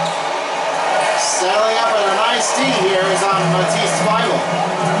 settling up with a nice D here is on Matisse Feivel.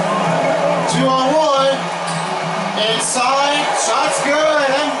 2-on-1. Inside. Shot's good.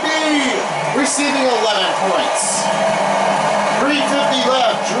 Embiid receiving 11 points. 3:50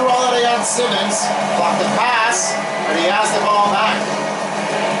 left. Drew Holiday on Simmons. Blocked the pass, but he has the ball back.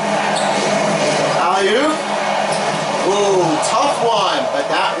 Alley-oop. Ooh, tough one, but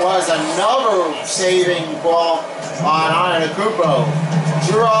that was another saving ball on Antetokounmpo.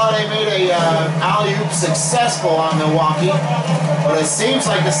 Drew Holiday made a alley-oop successful on Milwaukee, but it seems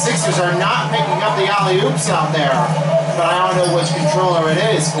like the Sixers are not picking up the alley-oops out there, but I don't know which controller it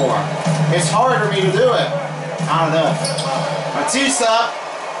is for. It's hard for me to do it. I don't know. Matisse up.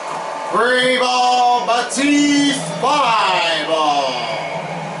 Free ball, Matisse Feivel.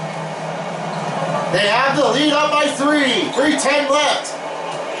 They have the lead up by 3. 3:10 left.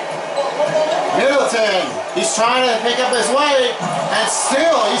 Middleton, he's trying to pick up his way, and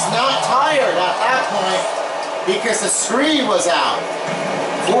still he's not tired at that point because the screen was out.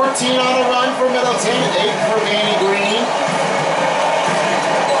 14 on a run for Middleton, 8 for Danny Green.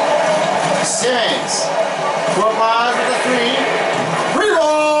 Simmons, Korkmaz with the 3. Free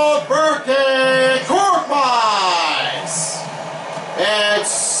ball, Perkin Korkmaz. And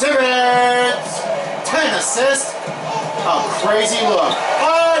Simmons. 10 assists. A crazy look.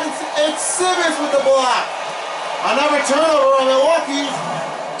 Oh, it's Simmons with the block. Another turnover on Milwaukee.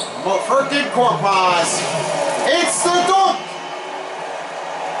 Perkin Korkmaz. It's the dunk.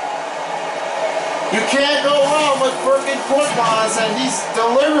 You can't go wrong with Perkin Korkmaz, and he's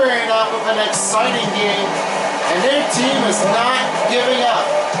delivering up with an exciting game. And their team is not giving up.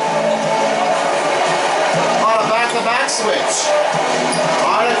 On a back-to-back switch.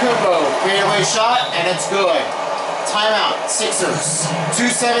 Antetokounmpo, fadeaway shot, and it's good. Timeout, Sixers.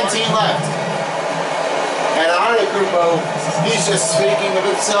 2:17 left. And Antetokounmpo, he's just speaking of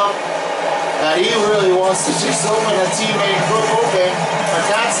himself that he really wants to just open a teammate Brook open, but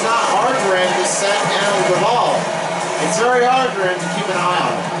that's not hard for him to set and handle the ball. It's very hard for him to keep an eye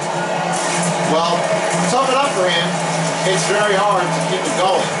on it. Well, tough it up for him. it's very hard to keep it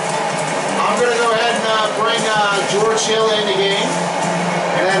going. I'm going to go ahead and bring George Hill in the game,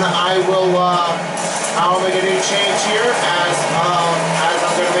 and then I will I'll make a new change here as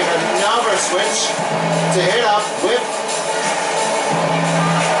I'm going to make another switch to hit up with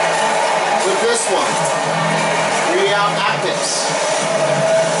this one. 3-out actives.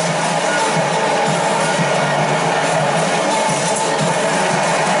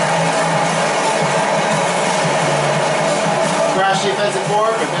 Crash defensive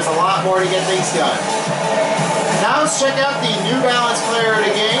board, but there's a lot more to get things done. Now let's check out the New Balance player of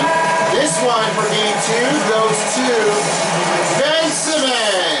the game. This one for game 2 goes to Ben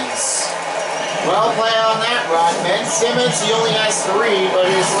Simmons. Well played on that run. Ben Simmons, he only has 3, but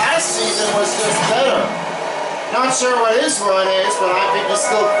his last season was just better. Not sure what his run is, but I think he's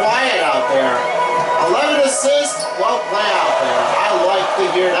still quiet out there. 11 assists, well played out there. I like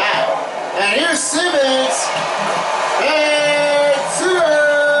to hear that. And here's Simmons. Ben Simmons!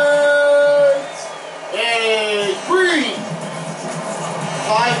 And green.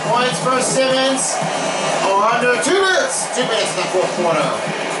 5 points for Simmons. Or under 2 minutes. 2 minutes in the fourth quarter.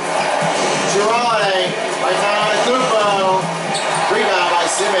 Girardi, right down to Kupo. Rebound by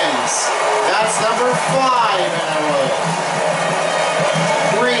Simmons. That's number 5 in a row.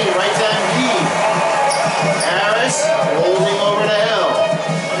 Green, right to Embiid. Harris, holding over to Hill.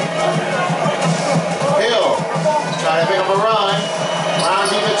 Hill, trying to pick up a run.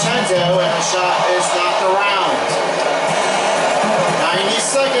 Around DiVincenzo, and the shot is knocked around. 90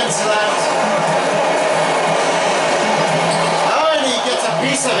 seconds left. Oh, and he gets a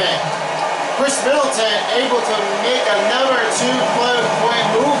piece of it. Chris Middleton able to make another 2-point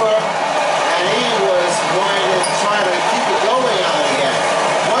mover, and he was going to try to keep it going on it again.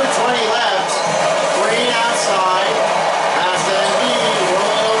 1:20 left. Green outside. Pass to Embiid,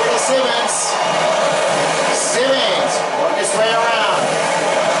 rolling over to Simmons. Simmons work his way around.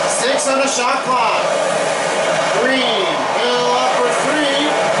 6 on the shot clock. Green, Hill up for 3.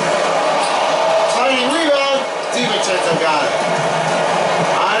 Tiny rebound. DiVincenzo got it.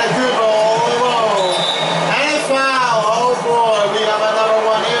 On a good ball.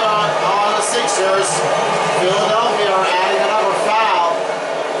 Philadelphia are adding another foul.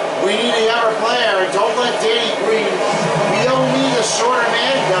 We need a younger player. Don't let Danny Green. We don't need the shorter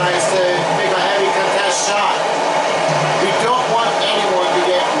man guys to make a heavy contest shot. We don't want anyone to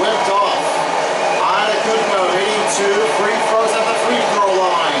get whipped off. Antetokounmpo hitting 2 free throws at the free throw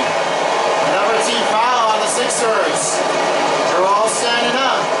line. Another team foul on the Sixers. They're all standing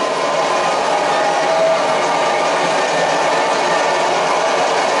up.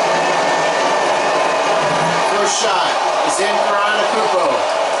 Shot is in for Antetokounmpo.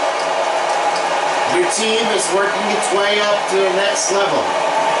 Your team is working its way up to the next level.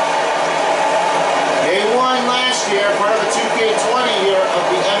 They won last year, part of the 2K20 year of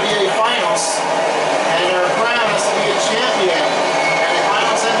the NBA Finals, and they're proud to be a champion. And the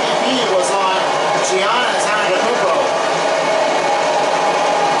Finals MVP was on Giannis Antetokounmpo.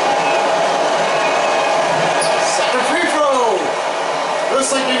 Second free throw.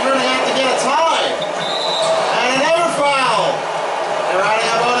 Looks like they're going to have to get a tie. Another foul. They're adding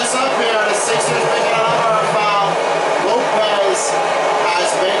a bonus up here. The Sixers making another foul. Lopez has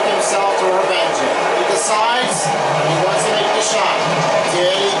made himself to revenge it. He decides he wants to make the shot.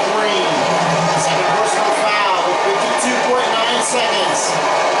 Danny Green. Second personal foul with 52.9 seconds.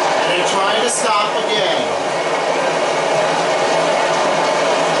 And they're trying to stop again.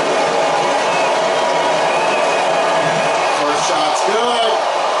 First shot's good.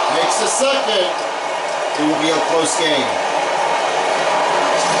 Makes the second. It will be a close game.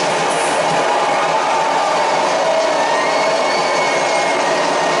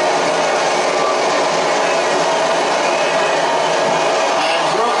 And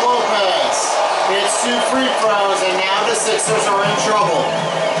Brook Lopez hits 2 free throws, and now the Sixers are in trouble.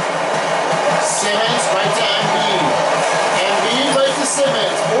 Simmons right to Embiid. Embiid right to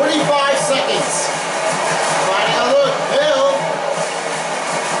Simmons. 45 seconds. Finding a look. Hill.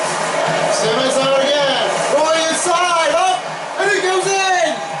 Simmons on it again. Rolling inside, up, and it goes in!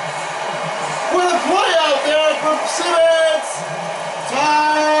 With a play out there from Simmons!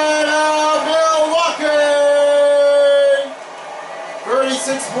 Tied up Milwaukee!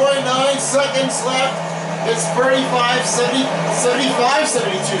 36.9 seconds left. It's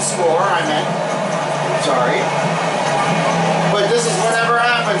 75-72 score, I meant. Sorry. But this is whatever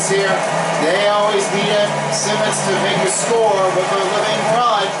happens here. They always need Simmons to make a score with a living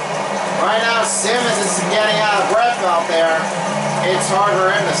run. Right now, Simmons is getting out of breath out there. It's hard for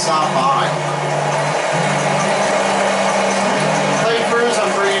him to stop by. Clay Cruz,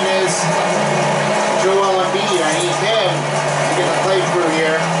 I'm bringing is Joel Embiid. I need him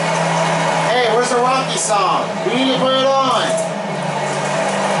Rocky song. We need to put it on.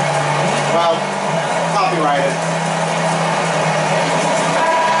 Well, copyrighted.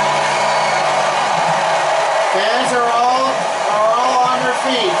 Fans are all on their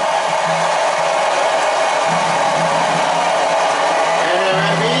feet. And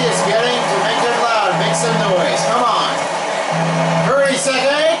MB is getting to make it loud. Make some noise. Come on. 30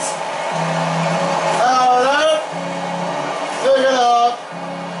 seconds. Hold up. Look it up.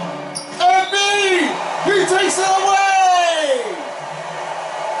 MB! He takes it away!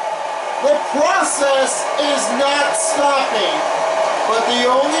 The process is not stopping, but the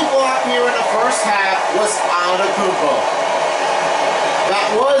only block here in the first half was Antetokounmpo.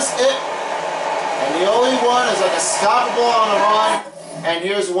 That was it. And the only one is like a stoppable on the run. And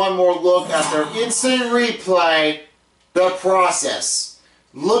here's one more look at their instant replay, the process.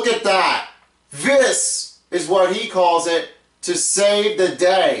 Look at that. This is what he calls it, to save the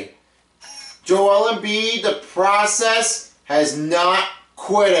day. Joel Embiid, the process has not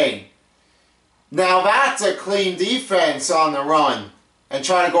quitting. Now that's a clean defense on the run and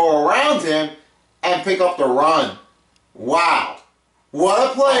trying to go around him and pick up the run. Wow. What a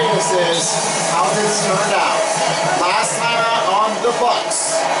play this is. How this turned out. Last time out on the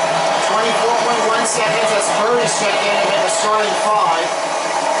Bucks. 24.1 seconds as Curry's checked in to make a starting five.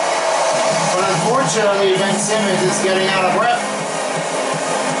 But unfortunately, Ben Simmons is getting out of breath.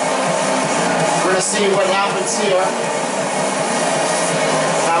 We're going to see what happens here.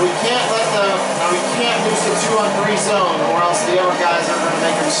 Now we can't lose the 2-on-3 zone, or else the other guys are going to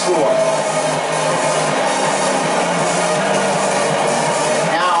make him score.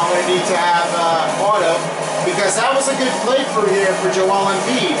 Now I'm going to need to have auto, because that was a good play for here for Joel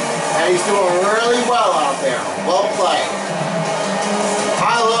Embiid, and he's doing really well out there. Well played.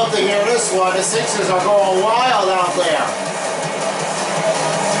 I love to hear this one. The Sixers are going wild out there.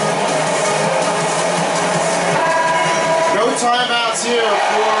 No timeouts here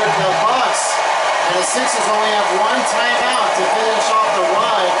for the Bucks, and the Sixers only have one timeout to finish off the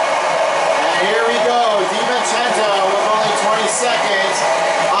run. And here we go, DiVincenzo with only 20 seconds.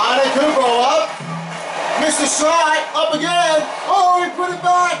 Antetokounmpo up, missed the shot, up again. Oh, he put it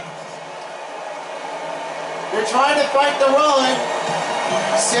back. They're trying to fight the run.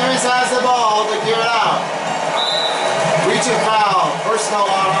 Simmons has the ball to give it out. Reaching foul, personal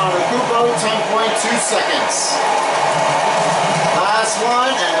on Antetokounmpo, 10.2 seconds. Last one,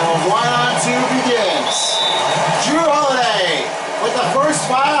 and the 1-on-2 begins. Jrue Holiday with the first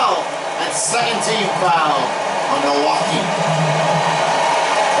foul and second team foul on Milwaukee.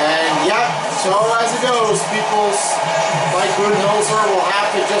 And yep, so as it goes, people like Budenholzer will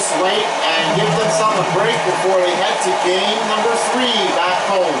have to just wait and give themselves a break before they head to game number 3 back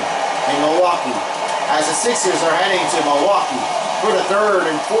home in Milwaukee, as the Sixers are heading to Milwaukee for the 3rd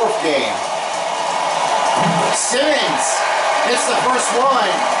and 4th game. Simmons hits the first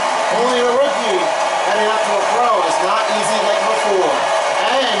one. Only a rookie heading up to a pro is not easy like before.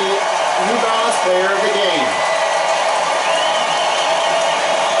 And New Balance player of the game.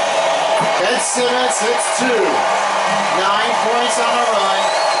 Ben Simmons hits 2. 9 points on the run.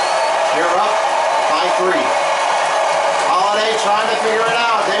 You're up by 3. Holiday trying to figure it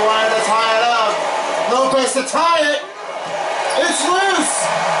out. They wanted to tie it up. Lopez to tie it. It's loose.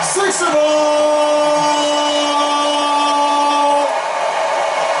 Sixer ball.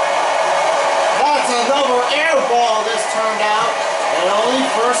 That's another air ball this turned out. And only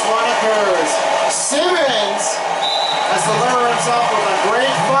first one occurs. Simmons has to learn himself with a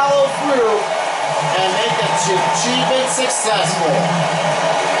great follow through and make the achievement successful.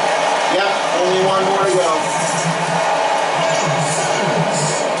 Yep, only one more to go.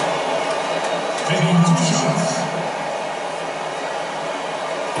 He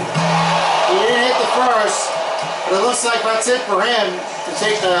didn't hit the first, but it looks like that's it for him to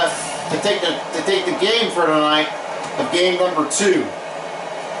take the game for tonight of game number 2.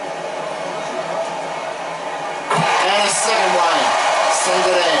 And a second line. Send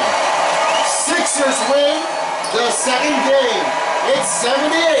it in. Sixers win the second game. It's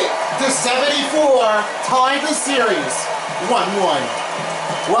 78-74. Tied the series. 1-1.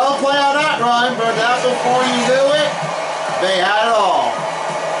 Well played on that run, but now before you knew it, they had it all.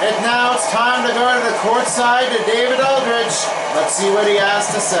 And now it's time to go to the court side to David Aldridge. Let's see what he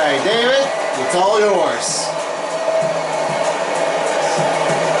has to say. David, it's all yours.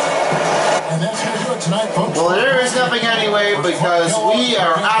 And that's going to do it tonight, folks. Well, there is nothing anyway because we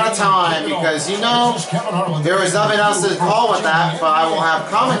are out of time because, you know, there is nothing else to call with that, but I will have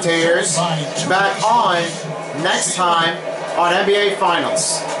commentators back on next time on NBA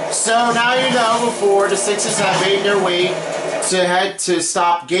Finals. So now you know before the Sixers have made their way to head to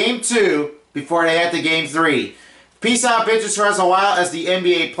stop Game 2 before they head to Game 3. Peace out, bitches, for as a while as the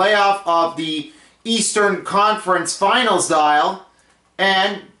NBA playoff of the Eastern Conference Finals dial.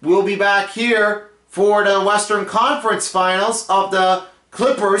 And we'll be back here for the Western Conference Finals of the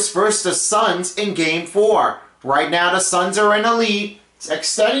Clippers versus the Suns in Game 4. Right now, the Suns are in the lead,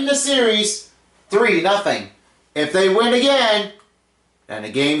 extending the series 3-0. If they win again, then the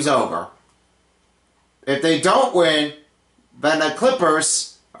game's over. If they don't win, then the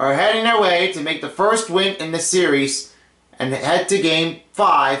Clippers are heading their way to make the first win in the series and head to Game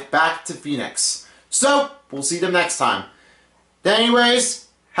 5 back to Phoenix. So, we'll see them next time. Anyways,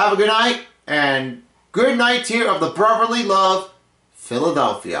 have a good night, and good night here of the brotherly love,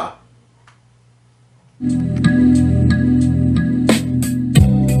 Philadelphia.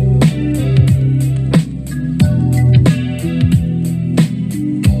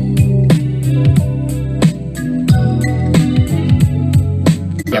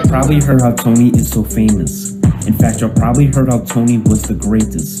 Y'all probably heard how Tony is so famous. In fact, y'all probably heard how Tony was the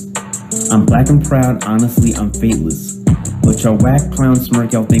greatest. I'm black and proud, honestly, I'm fateless. But y'all whack clown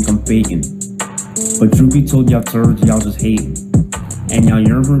smirk, y'all think I'm faking. But Droopy told y'all turds, y'all just hating. And y'all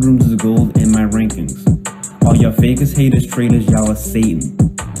yearn for rooms is gold in my rankings. All y'all fakers, haters, traitors, y'all are Satan.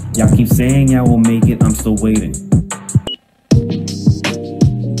 Y'all keep saying y'all will make it, I'm still waiting.